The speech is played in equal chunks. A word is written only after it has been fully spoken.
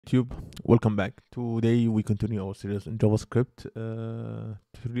YouTube, welcome back. Today we continue our series in JavaScript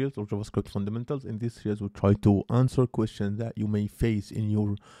tutorials or JavaScript fundamentals. In this series, we try to answer questions that you may face in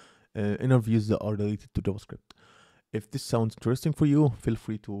your interviews that are related to JavaScript. If this sounds interesting for you, feel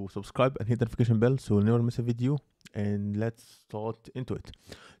free to subscribe and hit the notification bell so you'll never miss a video. And let's start into it.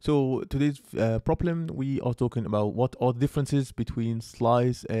 So today's problem, we are talking about what are the differences between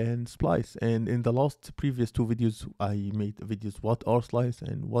slice and splice. And in the last previous two videos, I made videos what are slice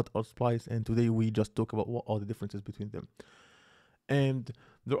and what are splice. And today we just talk about what are the differences between them. And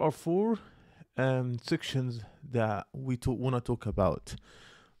there are four sections that we want to talk about.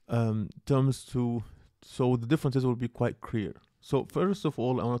 Terms to So the differences will be quite clear. So first of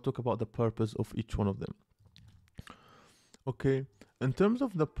all, I want to talk about the purpose of each one of them. Okay, in terms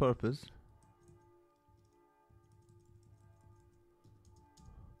of the purpose,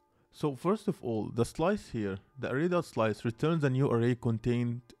 so first of all, the slice here, the array.slice returns a new array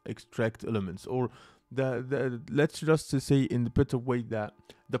contained extract elements, or let's just say in the better way that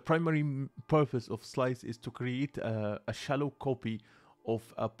the primary purpose of slice is to create a shallow copy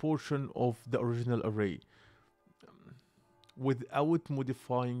of a portion of the original array without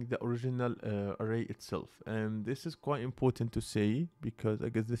modifying the original array itself. And this is quite important to say because I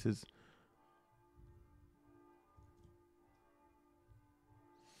guess this is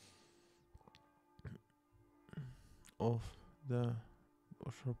of the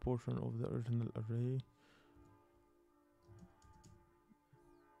portion of the original array.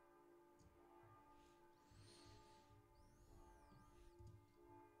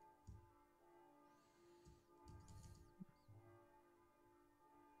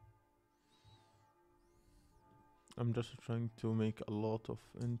 I'm just trying to make a lot of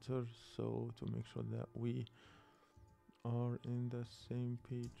enters so to make sure that we are in the same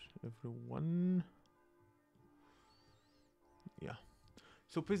page, everyone. Yeah.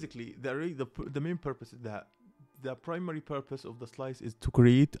 So basically, the array, the main purpose is that the primary purpose of the slice is to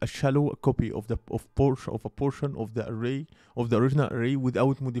create a shallow copy of a portion of the array of the original array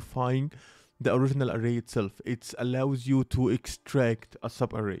without modifying the original array itself. It allows you to extract a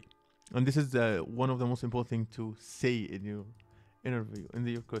subarray. And this is one of the most important things to say in your interview, in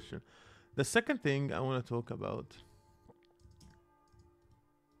your question. The second thing I want to talk about,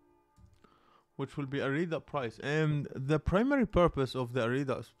 which will be array.price. And the primary purpose of the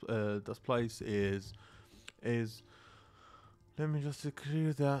array.splice is, let me just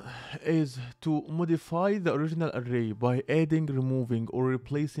clear that, is to modify the original array by adding, removing, or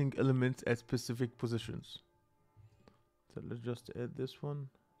replacing elements at specific positions. So let's just add this one.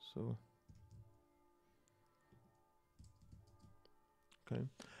 So okay,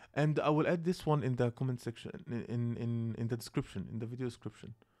 and I will add this one in the comment section, in the description, in the video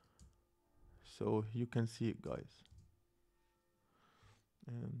description, so you can see it, guys.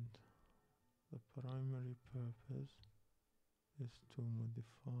 And the primary purpose is to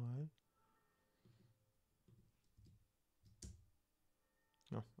modify.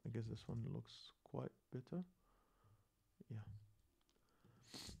 No, I guess this one looks quite better. Yeah.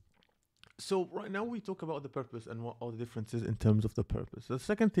 So right now we talk about the purpose and what are the differences in terms of the purpose. The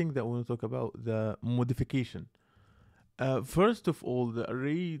second thing that we want to talk about, the modification. First of all, the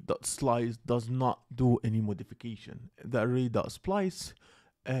array.slice does not do any modification. The array.splice,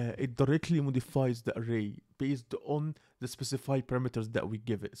 it directly modifies the array based on the specified parameters that we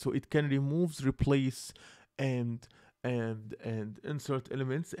give it. So it can remove, replace, and insert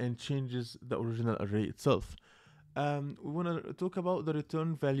elements and changes the original array itself. We want to talk about the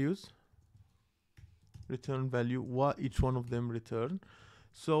return values. Return value, what each one of them return.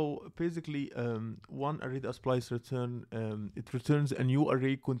 So basically, one array.splice return, it returns a new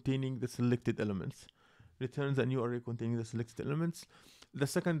array containing the selected elements. Returns a new array containing the selected elements. The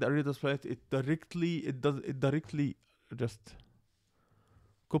second array.splice, it directly just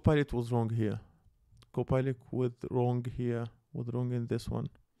Copilot was wrong here. Copilot with wrong here, with wrong in this one.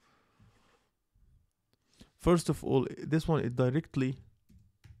 First of all, this one it directly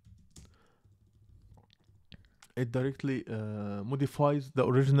modifies the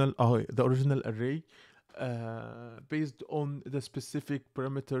original array based on the specific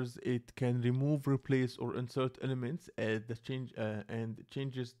parameters. It can remove, replace, or insert elements and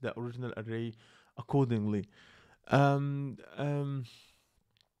changes the original array accordingly.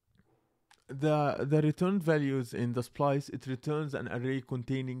 The return values in the splice, it returns an array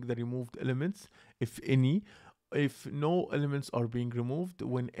containing the removed elements, if any. If no elements are being removed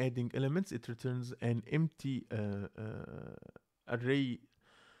when adding elements, it returns an empty array.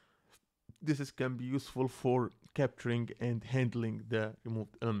 This can be useful for capturing and handling the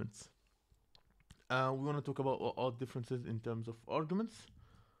removed elements. We want to talk about all differences in terms of arguments.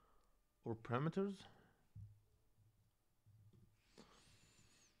 or parameters.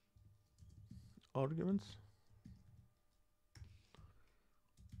 Arguments.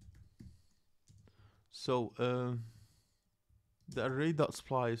 So the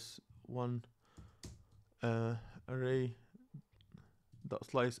array.splice one array.slice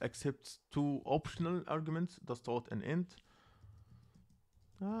accepts two optional arguments, the start and end.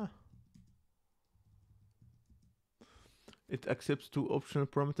 It accepts two optional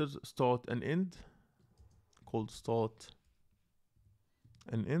parameters, start and end, called start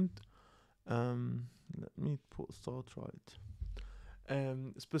and end. Let me put start right.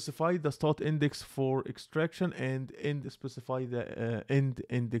 Specify the start index for extraction and end specify the end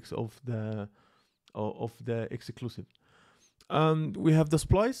index of the exclusive. We have the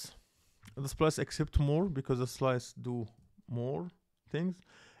splice. The splice accept more because the slice do more things.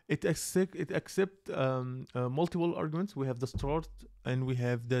 It accept multiple arguments. We have the start and we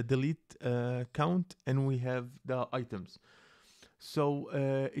have the delete count and we have the items. So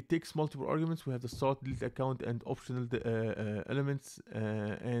it takes multiple arguments. We have the start, delete account, and optional elements.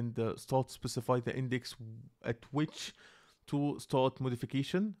 And start specify the index at which to start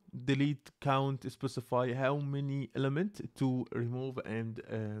modification. Delete count specify how many elements to remove, and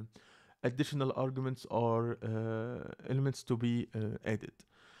additional arguments are elements to be added.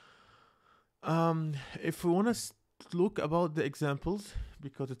 If we want to look about the examples,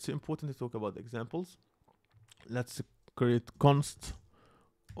 because it's important to talk about the examples, let's create const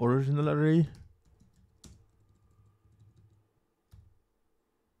original array,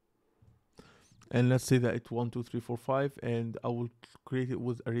 and let's say that it's 1 2 3 4 5, and I will create it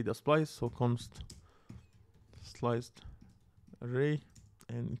with array.splice. So const sliced array,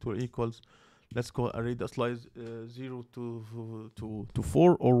 and it will equals, let's call array.slice 0 to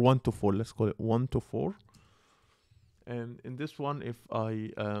 4 or 1 to 4. Let's call it 1 to 4. And in this one, if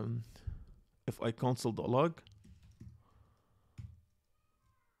I console.log,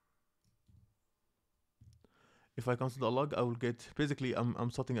 if I console.log, I will get, basically I'm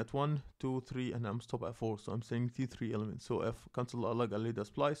starting at 1 2 3 and I'm stop at 4, so I'm saying t3 elements. So if console.log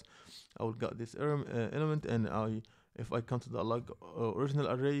array.splice, I will get this element, and if I console.log original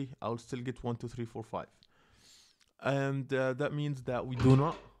array, I'll still get 1 2 3 4 5. And that means that we do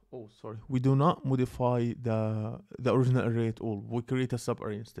not modify the original array at all. We create a sub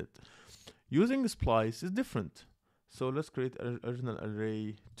array instead. Using splice is different. So let's create original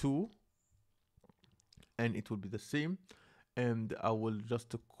array 2, and it will be the same. And I will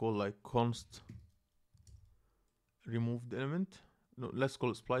just call like const remove the element. No, let's call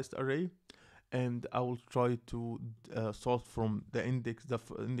it spliced array, and I will try to start from the index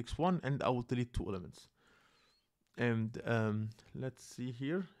 1, and I will delete 2 elements. And let's see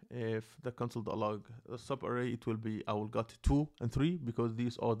here, if the console.log sub array, it will be, I will get 2 and 3 because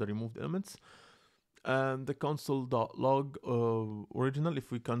these are the removed elements. And the console.log original,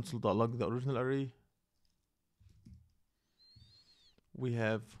 if we console.log the original array, we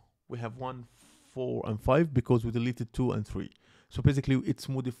have 1 4 and 5 because we deleted 2 and 3. So basically it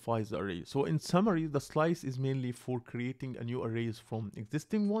modifies the array. So in summary, the slice is mainly for creating a new arrays from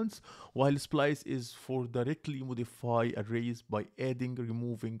existing ones, while splice is for directly modify arrays by adding,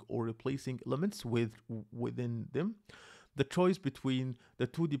 removing, or replacing elements within them. The choice between the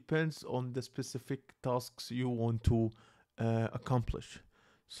two depends on the specific tasks you want to accomplish.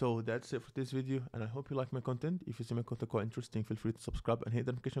 So that's it for this video, and I hope you like my content. If you see my content quite interesting, feel free to subscribe and hit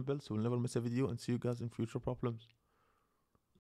the notification bell so you'll never miss a video, and see you guys in future problems.